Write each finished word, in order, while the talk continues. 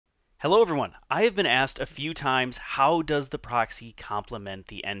Hello everyone. I have been asked a few times, how does the proxy complement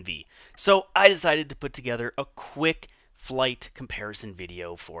the Envy? So I decided to put together a quick flight comparison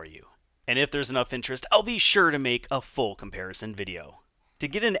video for you. And if there's enough interest, I'll be sure to make a full comparison video. To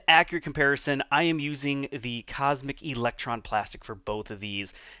get an accurate comparison, I am using the Cosmic Electron plastic for both of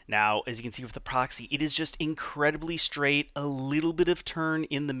these. Now, as you can see with the proxy, it is just incredibly straight, a little bit of turn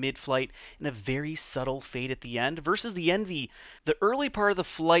in the mid-flight, and a very subtle fade at the end. Versus the Envy, the early part of the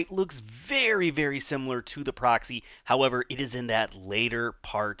flight looks very similar to the proxy. However, it is in that later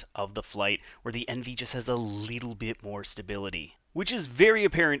part of the flight where the Envy just has a little bit more stability, which is very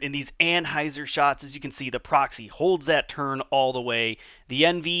apparent in these Anheuser shots. As you can see, the proxy holds that turn all the way. The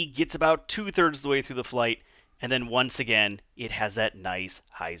Envy gets about 2/3 of the way through the flight, and then once again, it has that nice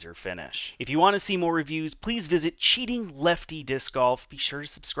hyzer finish. If you want to see more reviews, please visit Cheating Lefty Disc Golf. Be sure to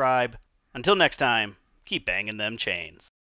subscribe. Until next time, keep banging them chains.